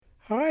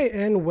Hi,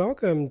 and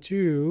welcome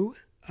to,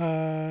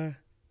 I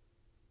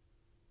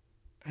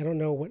don't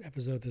know what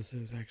episode this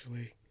is,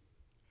 actually.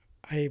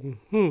 I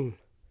don't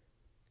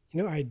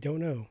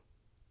know.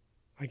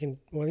 Let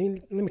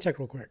me check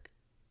real quick.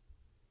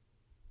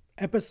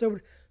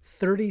 Episode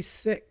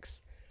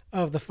 36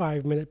 of the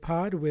 5-Minute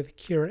Pod with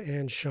Keira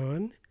and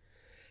Sean.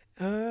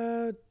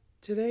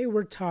 Today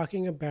we're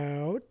talking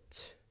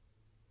about,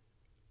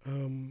 I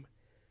don't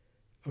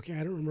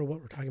remember what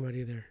we're talking about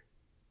either.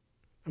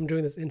 I'm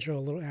doing this intro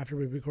a little after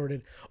we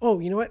recorded.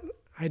 Oh, you know what?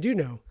 I do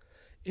know.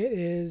 It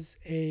is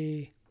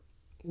a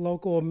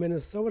local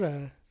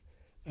Minnesota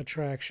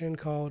attraction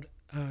called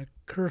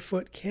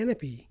Kerfoot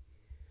Canopy.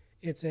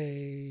 It's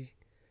a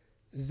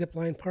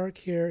zipline park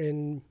here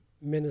in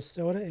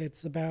Minnesota.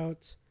 It's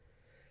about,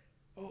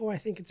 I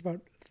think it's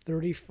about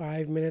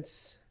 35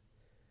 minutes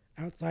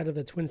outside of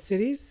the Twin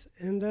Cities.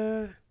 And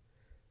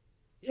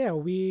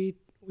we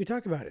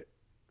talk about it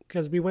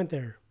because we went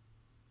there.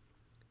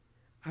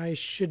 I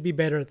should be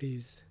better at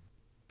these.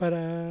 But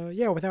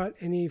without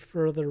any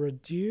further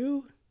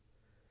ado,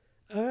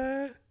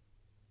 here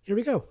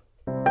we go.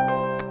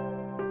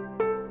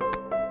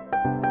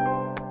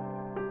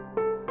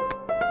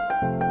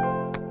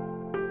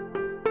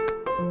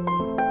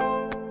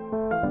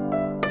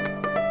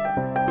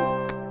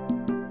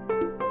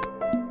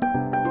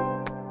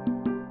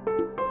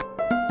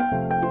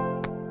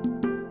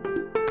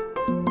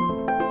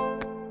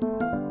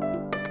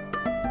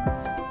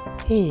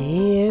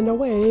 And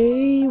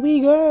away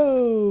we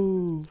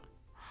go.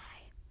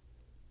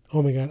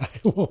 Oh my God, I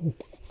will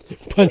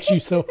punch you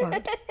so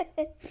hard.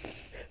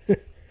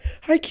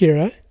 Hi,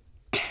 Keira.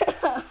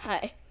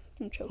 Hi.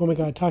 I'm choking. Oh my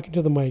God, talking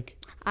to the mic.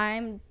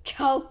 I'm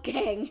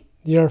choking.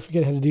 Did you ever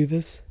forget how to do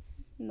this?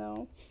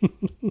 No.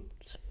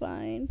 It's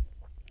fine.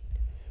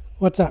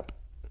 What's up?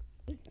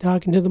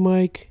 Talking to the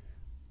mic.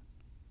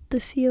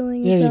 The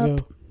ceiling There is you up.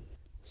 go.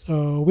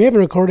 So we haven't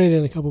recorded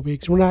in a couple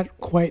weeks. We're not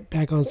quite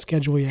back on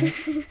schedule yet.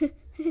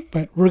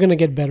 But we're going to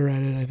get better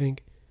at it, I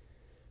think.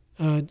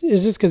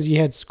 It's just because you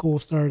had school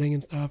starting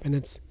and stuff, and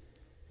it's,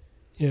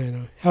 I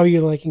know. How are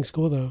you liking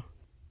school, though?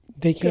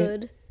 They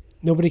can't. Good.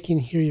 Nobody can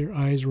hear your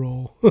eyes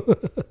roll.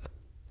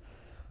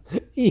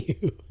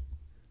 Ew.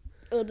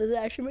 Oh, does it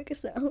actually make a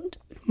sound?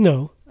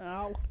 No.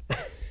 Ow.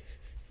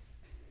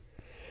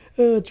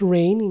 Oh, it's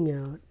raining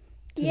out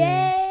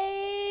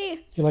today.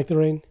 Yay! You like the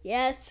rain?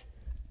 Yes.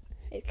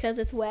 Because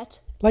it's wet.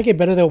 I like it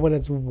better, though, when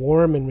it's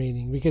warm and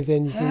raining, because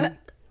then you can...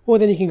 Well,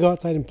 then you can go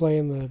outside and play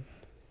in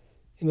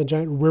the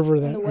giant river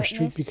that our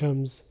street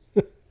becomes.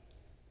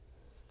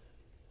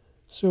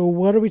 So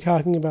what are we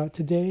talking about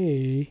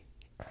today?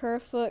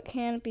 Kerfoot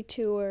Canopy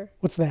Tour.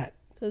 What's that?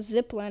 The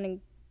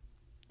ziplining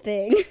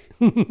thing.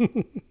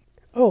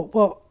 Oh,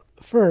 well,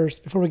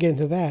 first, before we get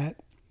into that,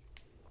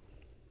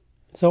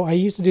 so I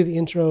used to do the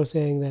intro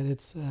saying that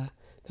it's that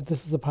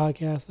this is a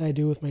podcast I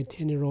do with my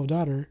 10-year-old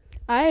daughter.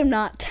 I am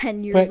not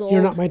 10 years But old.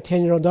 you're not my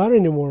 10-year-old daughter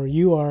anymore.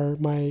 You are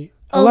my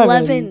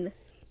 11.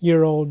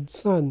 Year old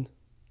son.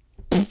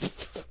 I'm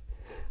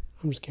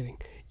just kidding.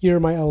 You're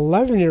my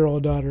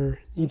 11-year-old daughter.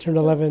 You turned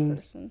 11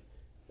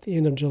 at the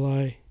end of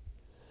July.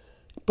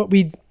 But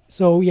we're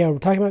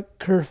talking about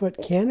Kerfoot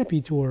Canopy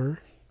Tour.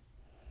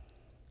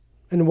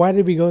 And why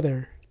did we go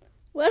there?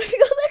 Why did we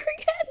go there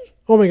again?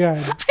 Oh my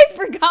God. I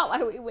forgot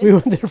why we went. We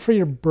went there for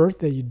your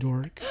birthday, you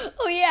dork.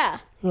 Oh, yeah.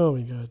 Oh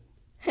my God.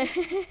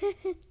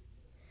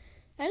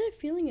 I had a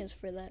feeling it was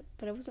for that,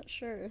 but I wasn't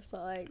sure.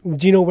 So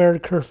Do you know where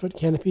Kerfoot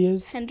Canopy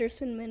is?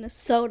 Henderson,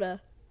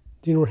 Minnesota.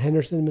 Do you know where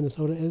Henderson,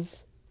 Minnesota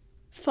is?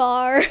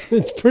 Far.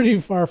 It's pretty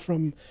far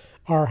from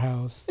our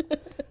house.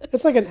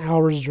 It's like an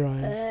hour's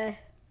drive.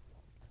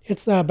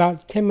 It's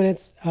about 10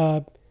 minutes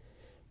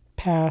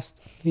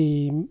past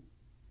the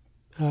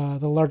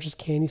largest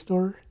candy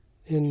store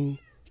in...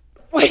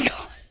 Oh my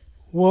God.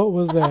 What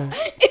was that?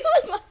 It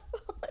was my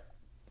phone.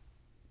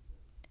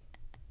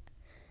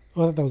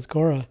 Oh, I thought that was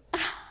Cora.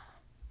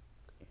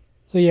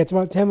 So yeah, it's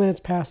about 10 minutes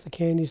past the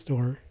candy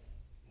store.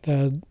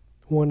 The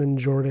one in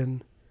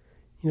Jordan.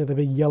 You know, the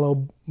big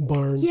yellow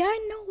barn. Yeah,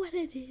 I know what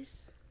it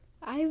is.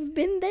 I've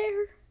been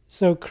there.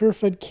 So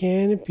Kerfoot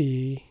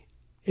Canopy,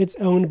 it's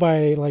owned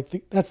by,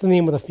 that's the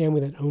name of the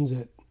family that owns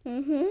it.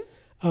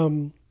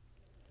 Mm-hmm.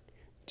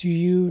 Do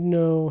you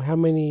know how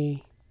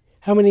many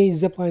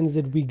zip lines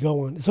did we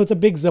go on? So it's a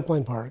big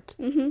zipline park.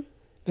 Mm-hmm.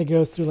 That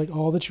goes through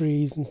all the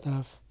trees and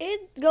stuff.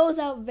 It goes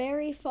out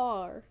very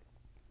far.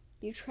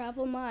 You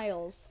travel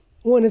miles.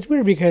 Well, and it's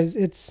weird because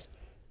it's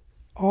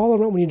all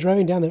around when you're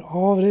driving down there,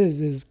 all it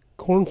is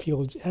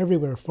cornfields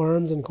everywhere,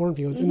 farms and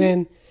cornfields. Mm-hmm. And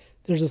then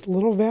there's this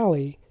little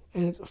valley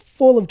and it's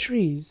full of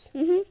trees.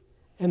 Mm-hmm.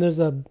 And there's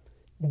a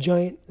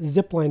giant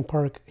zipline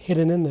park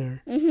hidden in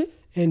there. Mm-hmm.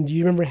 And do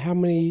you remember how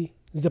many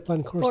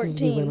zipline courses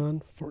 14. we went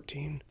on?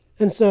 14.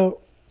 And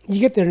so you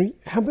get there.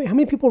 How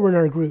many people were in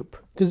our group?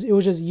 Because it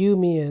was just you,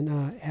 me,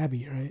 and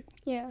Abby, right?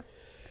 Yeah.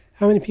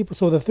 How many people?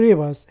 So the three of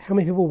us, how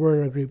many people were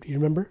in our group? Do you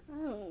remember?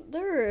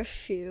 There were a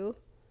few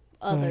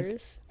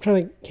others. I'm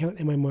trying to count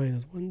in my mind.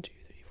 There's 1, 2,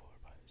 3, 4,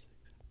 5, 6.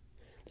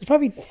 There's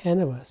probably 10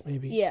 of us,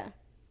 maybe. Yeah.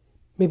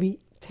 Maybe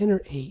 10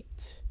 or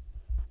 8.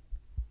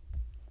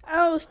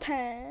 I was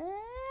 10.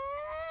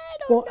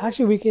 Well,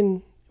 actually, we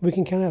can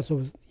count out. So it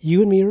was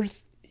you and me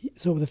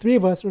so the three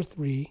of us are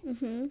 3.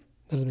 Mm-hmm.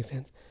 That doesn't make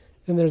sense.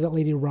 Then there's that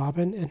lady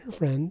Robin and her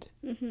friend.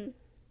 Mm-hmm.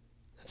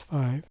 That's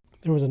 5.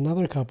 There was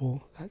another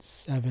couple. That's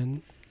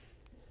 7.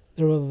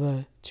 There were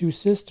the 2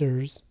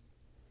 sisters.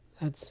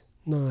 That's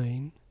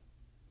 9.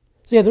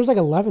 So yeah, there's like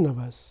 11 of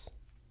us.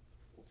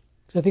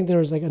 So I think there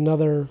was like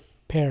another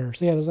pair.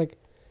 So yeah, there's like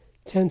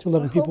 10 to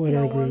 11 people in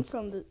our group. One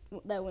from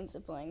that went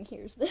zipline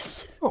hears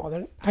this. Oh,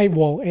 then I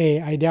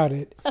doubt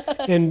it,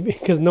 and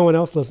because no one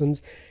else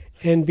listens,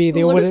 and B,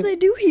 they What wouldn't. if they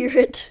do hear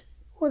it?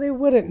 Well, they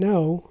wouldn't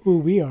know who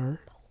we are.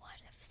 But what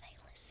if they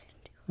listen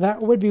to it?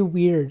 That would be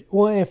weird.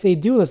 Well, if they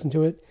do listen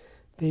to it,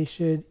 they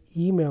should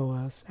email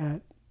us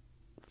at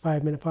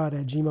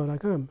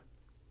 5minutepod@gmail.com.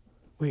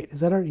 Wait, is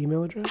that our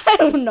email address? I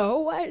don't know.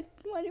 Why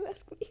do you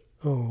ask me?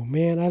 Oh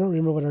man, I don't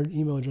remember what our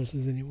email address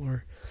is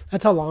anymore.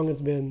 That's how long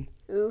it's been.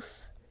 Oof.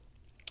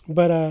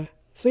 But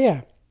so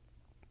yeah,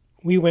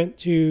 we went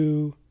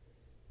to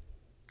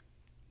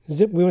go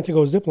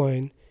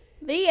zipline.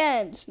 The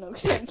end. No,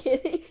 I'm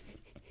kidding.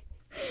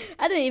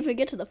 I didn't even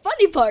get to the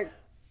funny part.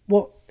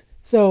 Well,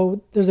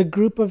 so there's a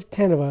group of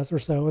 10 of us or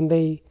so,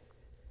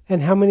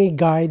 and how many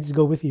guides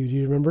go with you? Do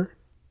you remember?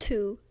 2.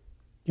 Do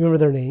you remember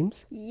their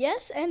names?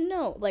 Yes and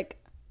no. Like,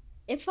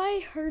 if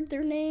I heard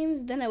their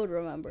names, then I would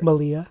remember.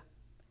 Malia.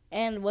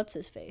 And what's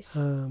his face?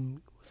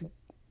 Was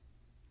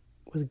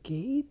it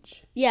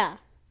Gage? Yeah.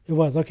 It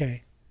was,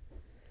 okay.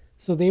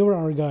 So they were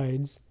our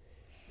guides,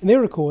 and they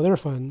were cool. They were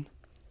fun.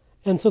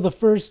 And so the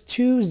first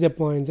 2 zip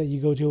lines that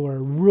you go to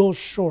are real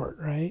short,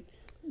 right?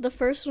 The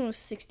first one was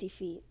 60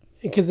 feet.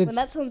 Because And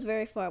that sounds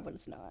very far, but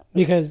it's not.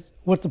 Because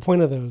what's the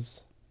point of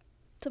those?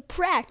 To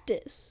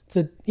practice.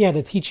 To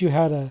teach you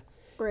how to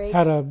Break.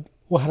 how to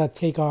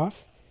take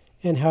off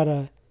and how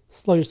to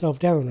slow yourself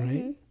down,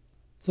 right? Mm-hmm.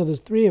 So there's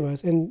 3 of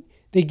us, and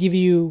they give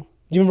you.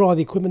 Do you remember all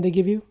the equipment they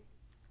give you?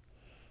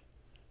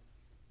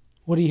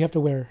 What do you have to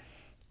wear?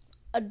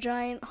 A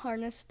giant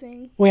harness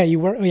thing. Oh yeah, you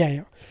wear. Oh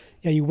yeah.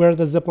 You wear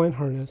the zipline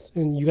harness,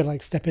 and you gotta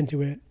like step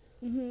into it.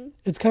 Mm-hmm.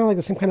 It's kind of like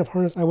the same kind of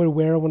harness I would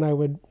wear when I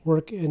would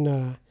work in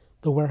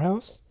the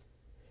warehouse.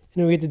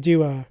 You know, we had to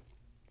do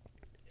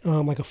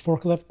like a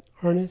forklift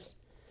harness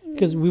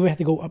because we would have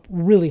to go up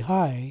really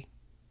high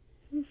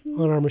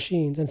on our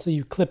machines, and so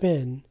you clip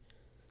in.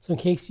 So in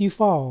case you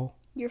fall,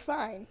 You're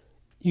fine.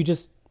 you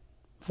just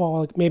fall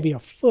like maybe a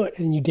foot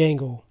and you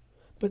dangle.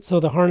 But so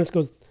the harness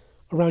goes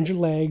around your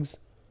legs,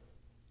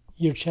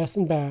 your chest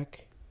and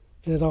back,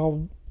 and it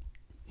all,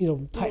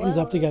 tightens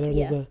up together. And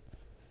yeah.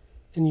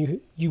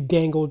 and you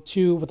dangle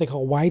 2 what they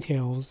call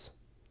Y-tails,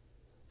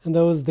 and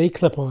those they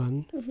clip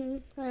on. Mm-hmm.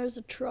 There's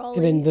a trolley.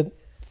 And then the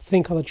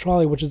thing called a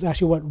trolley, which is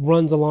actually what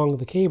runs along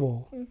the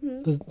cable,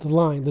 Mm-hmm. the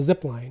line, the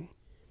zip line.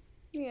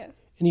 Yeah.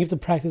 And you have to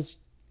practice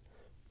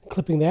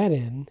clipping that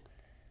in,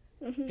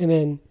 and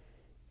then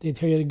they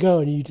tell you to go,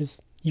 and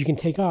you can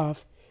take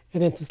off,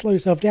 and then to slow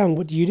yourself down,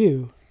 what do you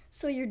do?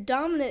 So your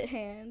dominant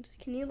hand,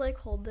 can you like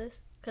hold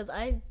this? Because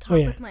I talk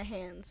with my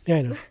hands. Yeah,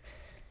 I know.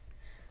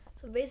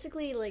 So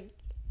basically, like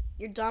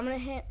your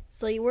dominant hand.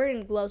 So you wear it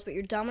in gloves, but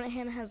your dominant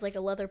hand has like a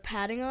leather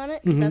padding on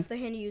it. 'Cause that's the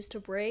hand you use to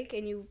break,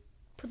 and you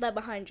put that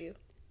behind you.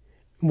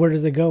 Where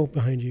does it go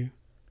behind you?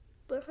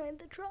 Behind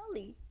the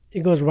trolley.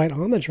 It goes right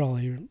on the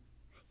trolley.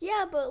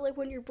 Yeah, but like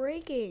when you're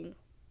braking.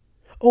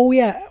 Oh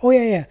yeah.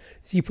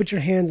 So you put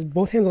your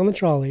both hands on the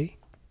trolley,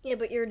 Yeah,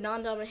 but your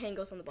non-dominant hand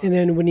goes on the bottom. and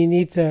then when you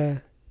need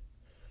to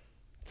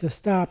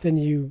stop, then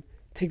you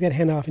take that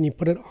hand off and you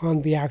put it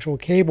on the actual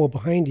cable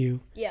behind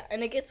you, Yeah,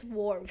 and it gets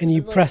warm. 'cause and you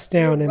it's like press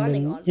down, you're and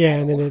running then on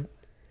and metal. then it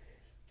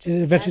Just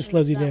eventually imagine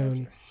slows you that was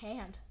down. your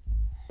hand.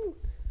 Ooh,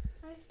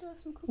 I still have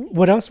some cookies.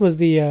 What else was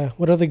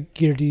what other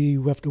gear do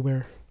you have to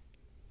wear?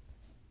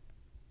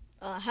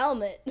 A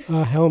helmet.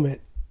 A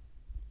helmet.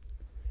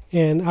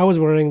 And I was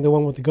wearing the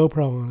one with the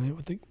GoPro on it,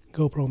 with the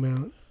GoPro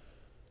mount.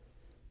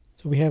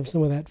 So we have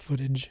some of that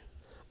footage.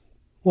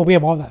 Well, we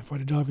have all that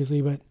footage,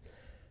 obviously, but...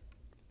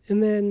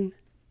 And then,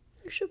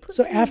 You should put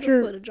So some after-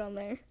 of the footage on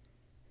there.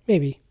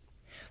 maybe.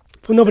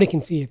 Well, nobody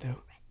can see it,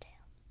 though.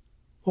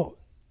 Well,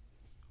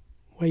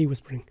 why are you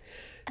whispering?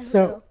 I don't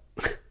So,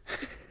 know.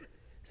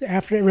 so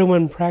after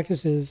everyone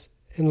practices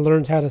and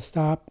learns how to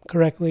stop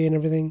correctly and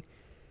everything,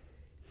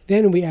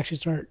 then we actually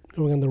start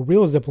going on the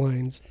real zip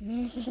lines.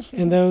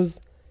 And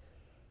those,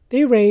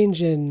 they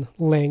range in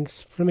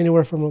lengths from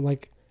anywhere from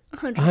like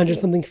 100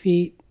 something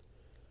feet.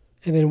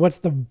 And then what's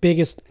the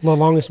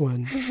longest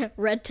one?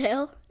 Red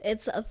tail.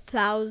 It's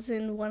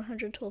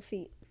 1,112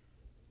 feet.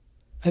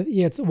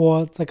 Yeah, it's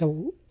like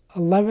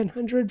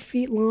 1,100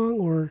 feet long,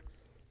 or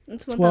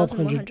It's 1,200.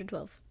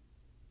 1,112.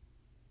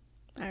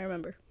 I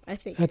remember. I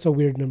think. That's a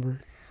weird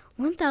number.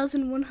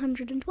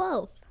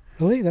 1,112.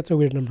 Really? That's a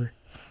weird number.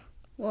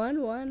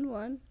 1, 1,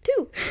 1,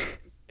 2.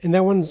 And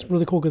that one's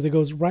really cool because it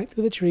goes right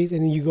through the trees,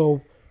 and then you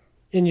go,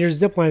 and you're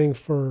ziplining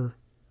for,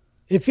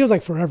 it feels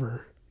like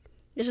forever.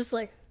 It's just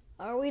like,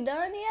 are we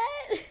done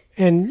yet?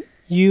 And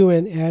you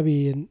and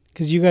Abby, and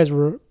because you guys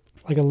were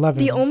like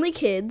 11. The only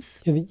kids.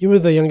 You were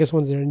the youngest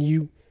ones there, and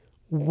you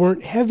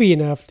weren't heavy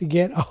enough to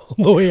get all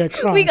the way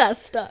across. We got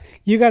stuck.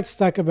 You got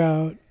stuck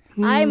about...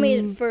 I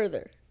made it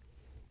further.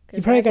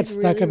 You probably got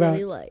stuck really, about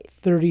really light.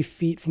 30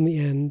 feet from the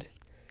end.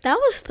 That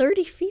was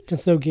 30 feet. And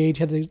so Gage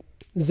had to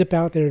zip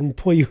out there and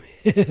pull you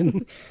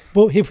in.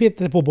 He had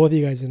to pull both of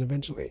you guys in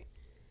eventually.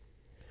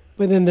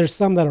 But then there's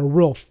some that are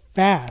real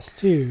fast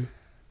too.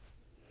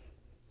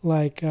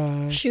 Like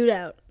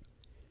Shootout.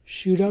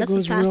 Shootout That's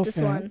goes the real fastest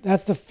fast. one.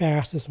 That's the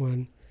fastest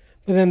one.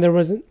 But then there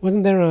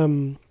wasn't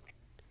there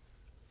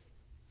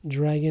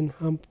Dragon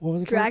Hump? What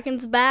was it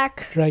Dragon's Back.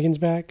 called? Dragon's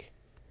Back.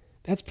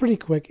 That's pretty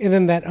quick. And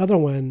then that other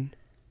one,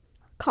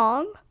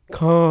 Kong.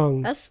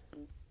 That's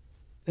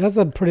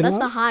a pretty. That's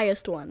the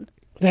highest one.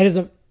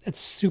 That's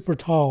super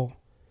tall.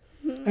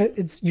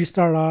 You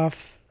start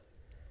off,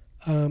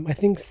 I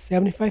think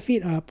 75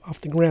 feet up off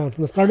the ground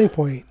from the starting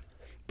point,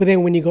 but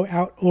then when you go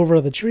out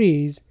over the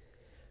trees,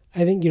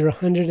 I think you're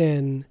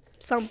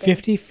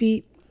 150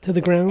 feet to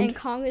the ground. And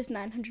Kong is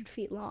 900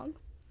 feet long.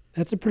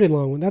 That's a pretty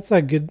long one. That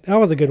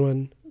was a good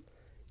one.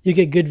 You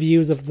get good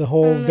views of the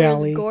whole And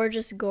valley. there's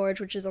Gorgeous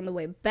Gorge, which is on the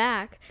way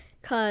back,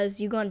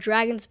 because you go on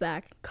Dragon's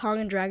Back. Kong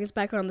and Dragon's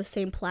Back are on the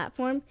same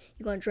platform.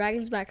 You go on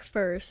Dragon's Back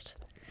first,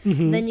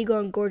 then you go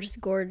on Gorgeous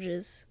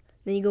Gorges.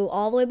 Then you go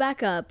all the way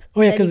back up.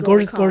 Oh yeah, because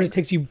Gorgeous Gorge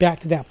takes you back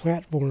to that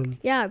platform.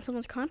 Yeah, and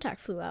someone's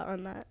contact flew out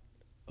on that.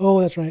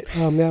 Oh, that's right.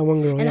 That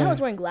one girl. And yeah. I was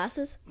wearing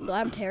glasses, so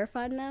I'm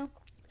terrified now.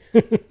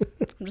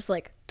 I'm just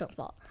like, don't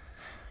fall.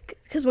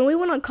 Because when we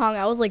went on Kong,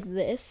 I was like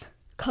this,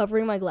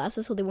 covering my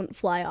glasses so they wouldn't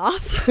fly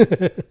off.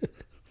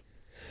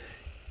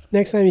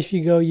 Next time if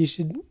you go, you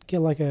should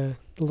get like the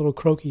little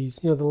croquis,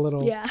 the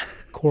little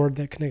cord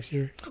that connects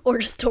your... Or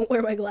just don't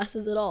wear my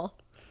glasses at all.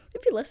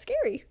 It'd be less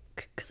scary,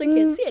 because I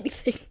can't see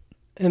anything.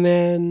 And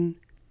then,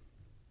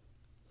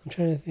 I'm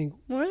trying to think.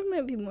 Well, I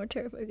might be more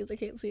terrified because I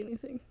can't see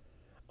anything.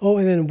 Oh,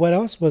 and then what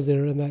else was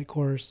there in that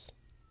course?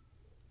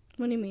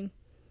 What do you mean?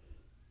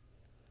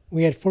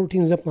 We had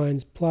 14 zip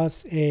lines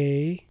plus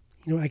I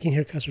can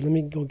hear Custer. Let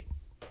me go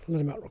let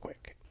him out real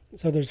quick.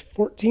 So there's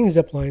 14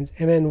 zip lines,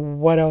 and then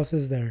what else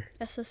is there?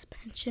 A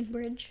suspension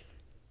bridge.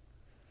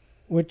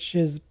 What's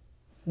a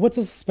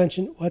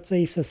suspension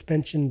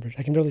bridge?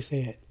 I can barely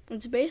say it.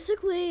 It's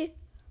basically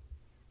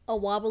a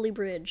wobbly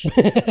bridge.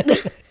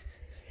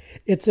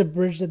 It's a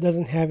bridge that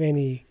doesn't have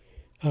any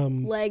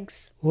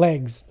legs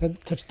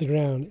that touch the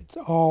ground. It's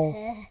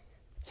all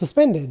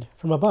suspended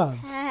from above.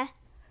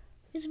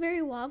 It's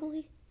very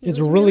wobbly. It's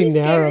really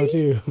narrow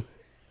scary. too.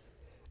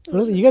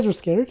 Really? You guys were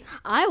scared?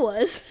 I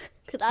was,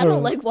 because I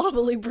don't like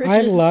wobbly bridges.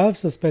 I love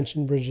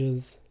suspension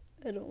bridges.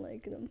 I don't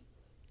like them.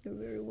 They're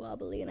very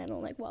wobbly, and I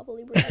don't like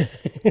wobbly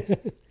bridges.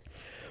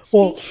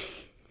 Well,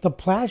 the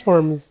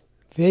platforms,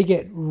 they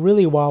get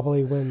really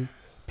wobbly when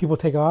people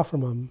take off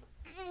from them.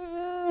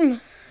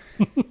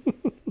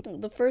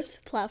 The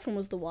first platform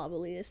was the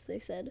wobbliest, they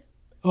said.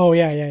 Oh,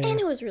 yeah. And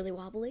it was really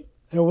wobbly.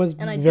 It was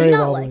and very I did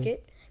not wobbly. like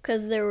it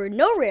because there were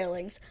no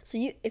railings. So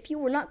if you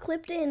were not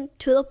clipped in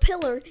to the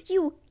pillar,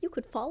 you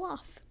could fall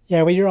off.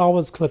 Yeah, but you're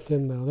always clipped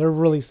in, though. They're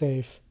really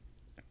safe.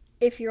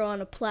 If you're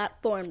on a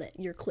platform that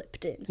you're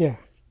clipped in. Yeah.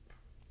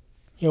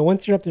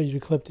 Once you're up there, you're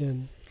clipped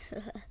in.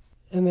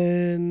 And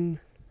then,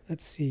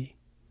 let's see.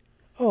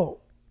 Oh.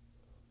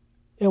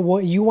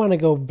 And you want to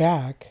go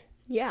back.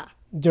 Yeah.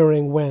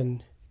 During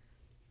when?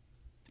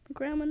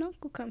 Grandma and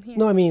Uncle come here.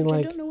 No, I mean,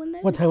 I don't know when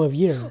that what is. time of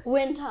year?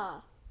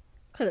 Winter.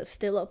 Because it's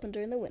still open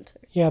during the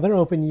winter. Yeah, they're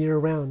open year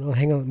round. Oh,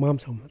 hang on.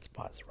 Mom's home. Let's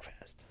pause real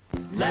fast.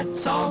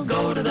 Let's all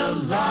go to the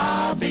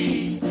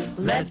lobby.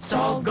 Let's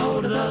all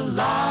go to the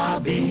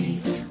lobby.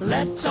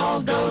 Let's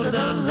all go to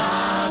the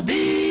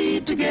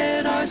lobby to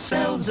get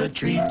ourselves a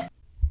treat.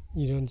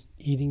 You done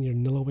eating your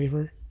Nilla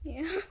wafer?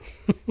 Yeah.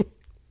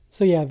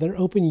 So yeah, they're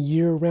open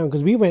year round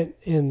because we went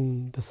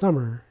in the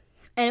summer.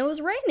 And it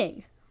was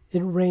raining.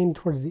 It rained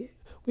towards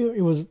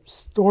it was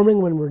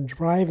storming when we're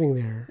driving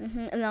there.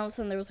 Mm-hmm. And all of a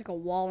sudden there was like a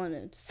wall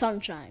and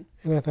sunshine.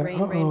 And I thought,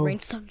 rain,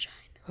 sunshine.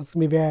 That's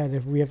going to be bad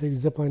if we have to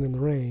zip line in the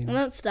rain. And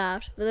then it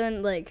stopped. But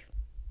then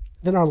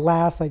Then our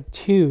last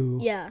two.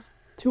 Yeah.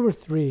 2 or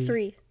 3.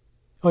 3.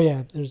 Oh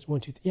yeah, there's 1,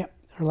 2, 3. Yep,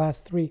 our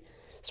last 3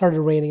 started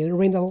raining. And it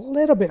rained a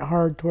little bit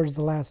hard towards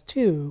the last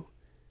 2.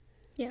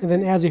 Yeah. And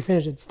then as we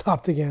finished, it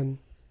stopped again.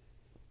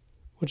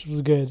 Which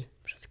was good.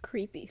 Which was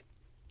creepy.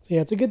 Yeah,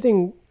 it's a good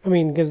thing. I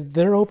mean, because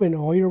they're open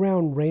all year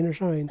round, rain or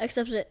shine.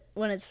 Except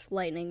when it's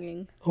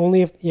lightning.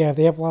 Only if they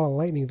have a lot of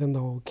lightning, then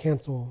they'll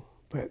cancel.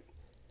 But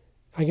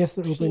I guess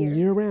they're open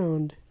year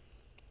round.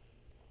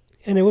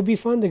 And it would be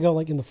fun to go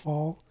in the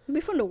fall. It'd be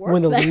fun to work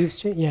when the there. leaves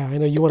change. Yeah, I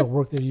know you want to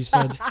work there. You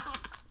said.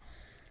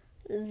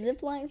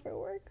 Zip line for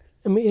work.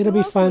 I mean, it'll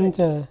be fun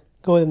to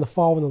go in the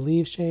fall when the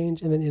leaves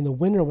change, and then in the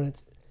winter when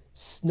it's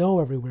snow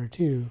everywhere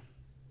too.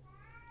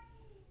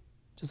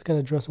 Just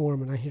gotta dress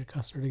warm, and I hear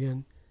Custard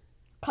again.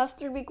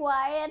 Custard, be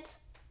quiet.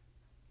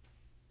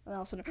 And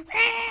also,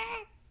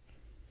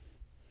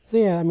 So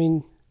yeah, I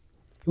mean,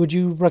 would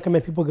you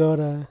recommend people go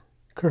to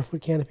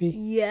Kerfoot Canopy?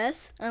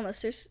 yes,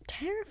 unless they're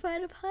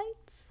terrified of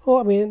heights. Well,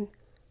 I mean,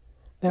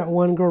 that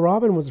one girl,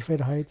 Robin, was afraid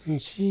of heights, and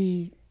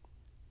I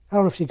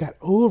don't know if she got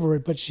over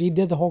it, but she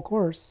did the whole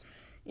course.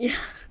 Yeah.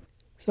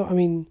 So I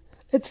mean,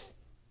 it's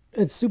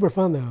super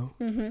fun though.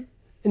 Mm-hmm.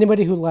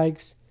 Anybody who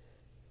likes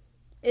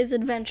Is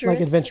adventurous.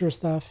 adventurous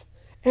stuff,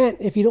 and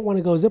if you don't want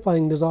to go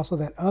ziplining, there's also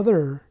that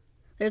other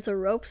There's a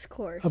ropes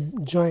course.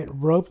 giant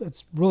rope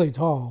that's really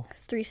tall.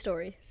 3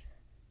 stories.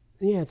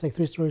 Yeah, it's like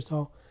 3 stories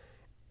tall,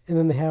 and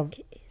then they have,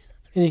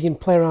 and you can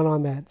play around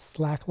on that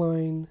slack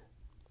line.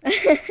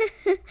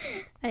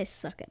 I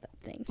suck at that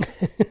thing.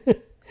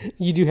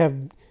 You do have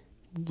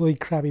really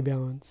crappy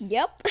balance.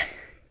 Yep.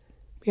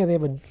 Yeah, they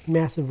have a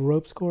massive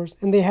ropes course,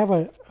 and they have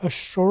a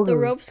shorter. The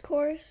ropes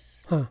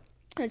course Huh.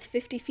 is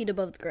 50 feet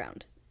above the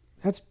ground.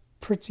 That's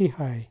pretty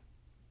high.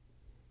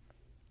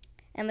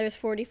 And there's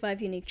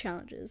 45 unique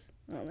challenges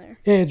on there.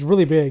 Yeah, it's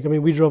really big. I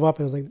mean, we drove up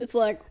and it was like, It's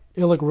like,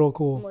 it looked real I'm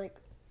cool. like,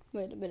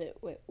 wait a minute,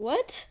 wait,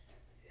 what?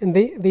 And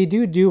they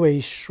do a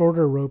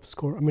shorter ropes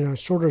course. I mean, a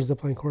shorter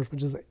zipline course,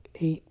 which is like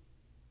 8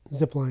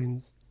 zip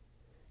lines.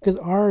 Because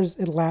ours,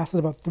 it lasted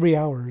about 3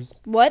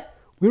 hours. What?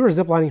 We were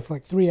ziplining for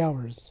like 3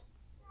 hours.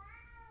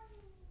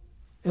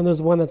 And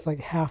there's one that's like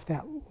half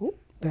that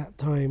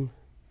time.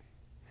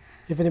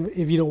 If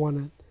you don't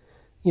want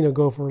to,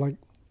 go for like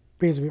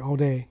basically all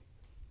day.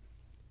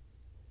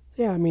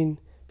 Yeah, I mean,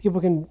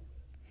 people can.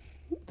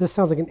 This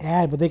sounds like an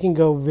ad, but they can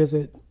go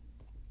visit.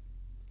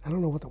 I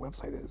don't know what the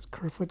website is.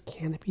 Kerfoot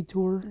Canopy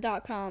Tour.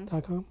 .com.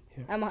 .com.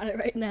 Yeah. I'm on it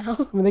right now.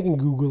 I mean, they can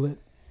Google it.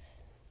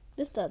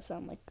 This does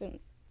sound like a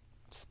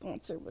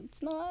sponsor, but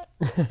it's not.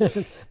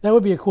 That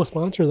would be a cool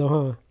sponsor, though,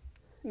 huh?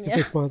 If Yeah.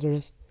 they sponsor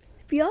us.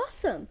 It'd be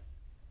awesome.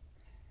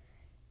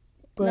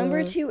 But,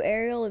 Number 2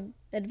 aerial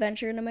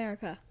adventure in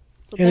America.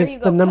 So and there it's you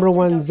the go, number custom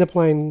 1 dog.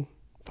 zipline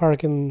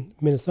park in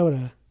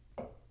Minnesota.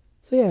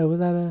 So yeah, was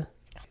that a?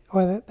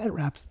 Oh, that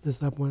wraps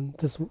this up one.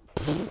 This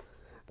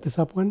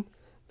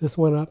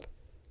one up.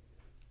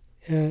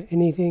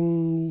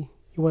 Anything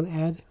you want to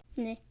add?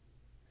 Nah.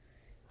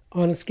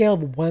 On a scale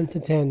of 1 to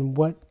 10,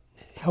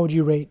 how would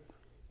you rate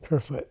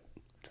Kerfoot?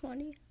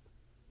 20.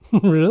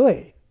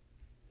 Really?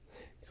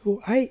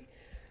 Cool.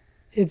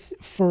 It's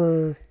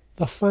for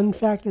the fun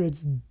factor.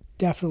 It's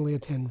definitely a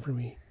 10 for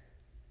me.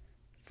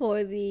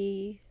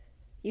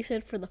 You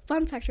said for the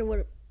fun factor,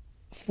 what?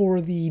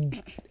 For the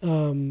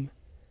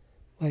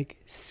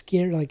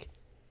scared,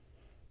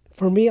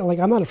 for me,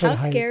 I'm not afraid How of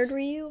heights. scared were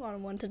you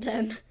on 1 to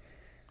 10?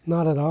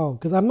 Not at all,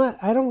 because I'm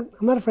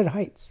not afraid of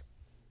heights.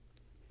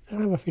 I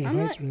don't have a fear of I'm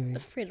heights not or anything.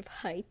 afraid of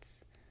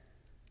heights.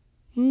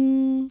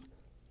 Well,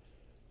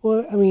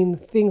 I mean,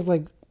 things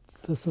like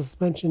the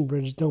suspension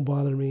bridge don't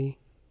bother me.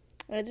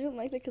 I didn't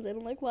like that because I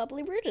don't like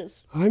wobbly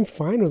bridges. I'm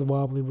fine with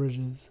wobbly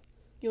bridges.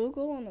 You'll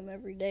go on them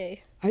every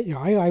day.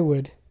 I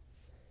would.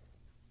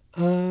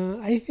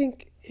 I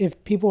think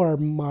if people are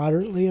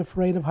moderately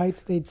afraid of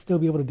heights, they'd still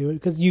be able to do it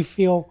because you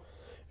feel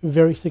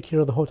very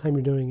secure the whole time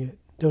you're doing it,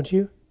 don't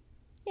you?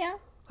 Yeah.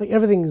 Like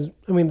everything's.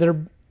 I mean,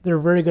 they're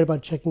very good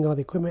about checking all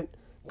the equipment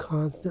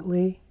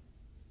constantly.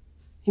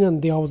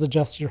 They always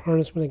adjust your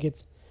harness when if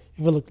it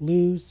looked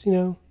loose,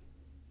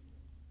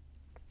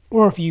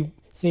 or if you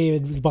say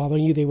it was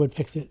bothering you, they would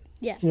fix it.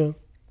 Yeah. So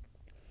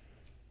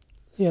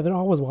yeah, they're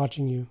always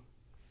watching you.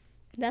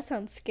 That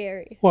sounds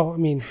scary. Well, I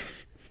mean,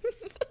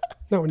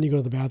 not when you go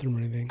to the bathroom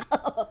or anything.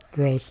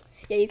 Gross.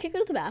 Yeah, you can't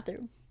go to the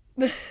bathroom.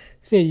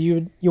 So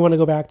yeah, you want to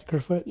go back to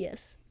Kerfoot?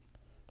 Yes.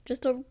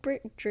 Just don't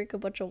drink a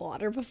bunch of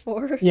water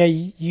before. Yeah,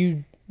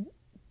 you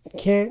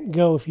can't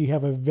go if you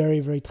have a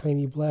very, very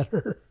tiny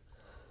bladder.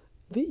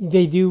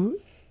 They do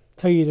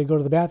tell you to go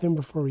to the bathroom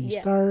before you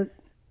start.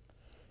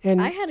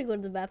 And I had to go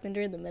to the bathroom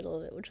during the middle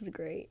of it, which was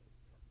great.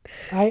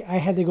 I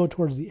had to go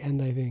towards the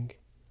end, I think.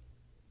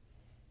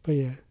 But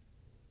yeah.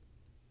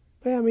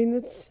 But yeah, I mean,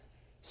 it's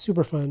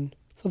super fun.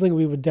 Something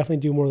we would definitely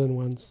do more than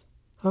once.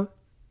 Huh?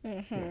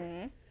 Mm-hmm.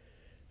 Yeah.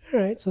 All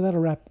right, so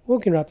we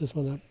can wrap this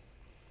one up.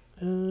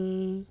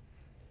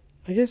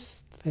 I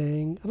guess I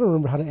don't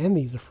remember how to end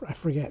these. I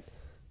forget.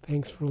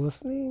 Thanks for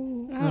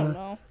listening. I don't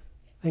know.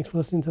 Thanks for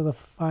listening to the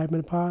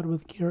 5-Minute Pod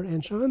with Keira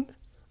and Sean.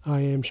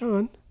 I am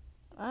Sean.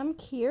 I'm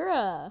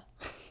Keira.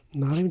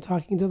 Not even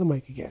talking to the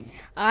mic again.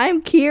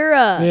 I'm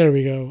Keira. There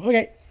we go.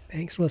 Okay.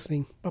 Thanks for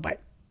listening. Bye-bye.